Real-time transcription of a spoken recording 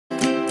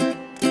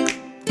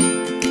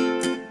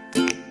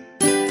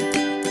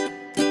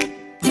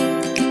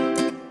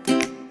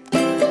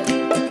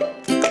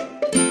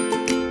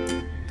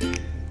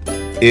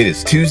It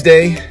is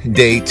Tuesday,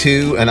 day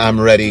 2, and I'm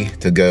ready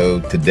to go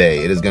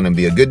today. It is going to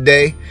be a good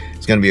day.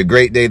 It's going to be a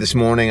great day this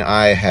morning.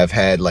 I have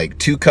had like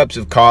 2 cups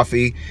of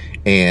coffee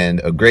and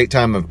a great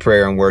time of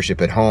prayer and worship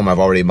at home. I've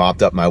already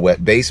mopped up my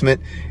wet basement,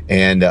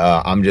 and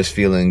I'm just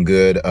feeling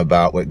good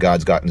about what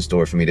God's got in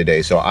store for me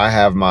today. So I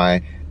have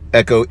my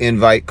Echo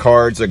invite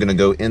cards. They're going to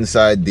go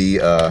inside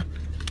the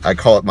I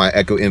call it my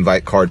Echo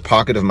invite card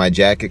pocket of my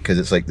jacket, because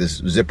it's like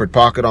this zippered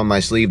pocket on my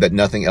sleeve that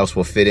nothing else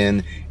will fit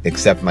in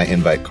except my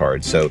invite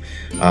card. So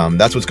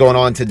that's what's going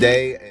on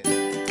today.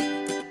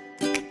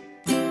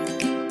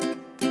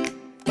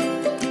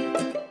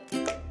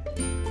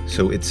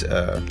 So it's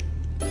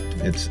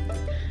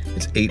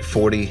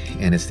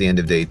 8:40 and it's the end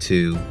of day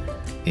 2,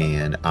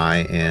 and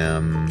I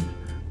am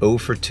 0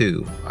 for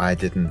 2. I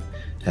didn't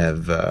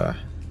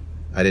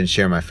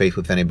share my faith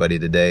with anybody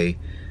today.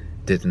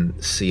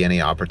 Didn't see any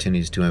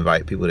opportunities to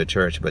invite people to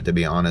church, but to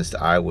be honest,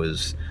 I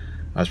was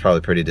probably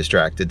pretty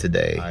distracted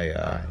today.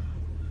 I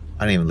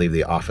didn't even leave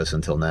the office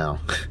until now,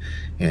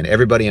 and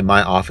everybody in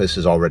my office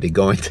is already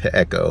going to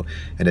Echo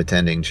and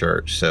attending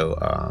church. So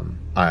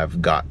I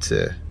got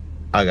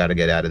to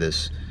get out of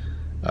this.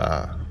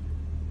 I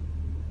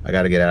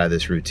got to get out of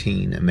this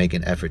routine and make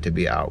an effort to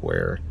be out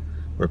where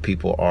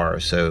people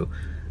are. So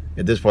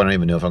at this point, I don't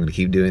even know if I'm going to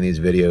keep doing these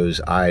videos.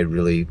 I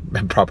really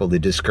am probably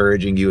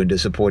discouraging you and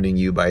disappointing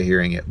you by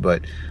hearing it,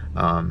 but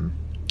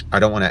I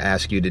don't want to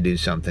ask you to do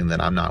something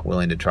that I'm not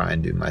willing to try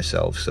and do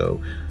myself.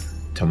 So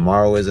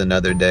tomorrow is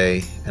another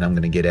day, and I'm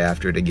going to get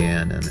after it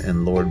again.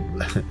 And Lord,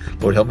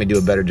 Lord, help me do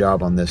a better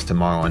job on this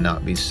tomorrow and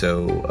not be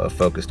so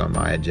focused on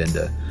my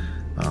agenda,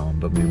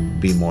 but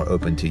be more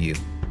open to you.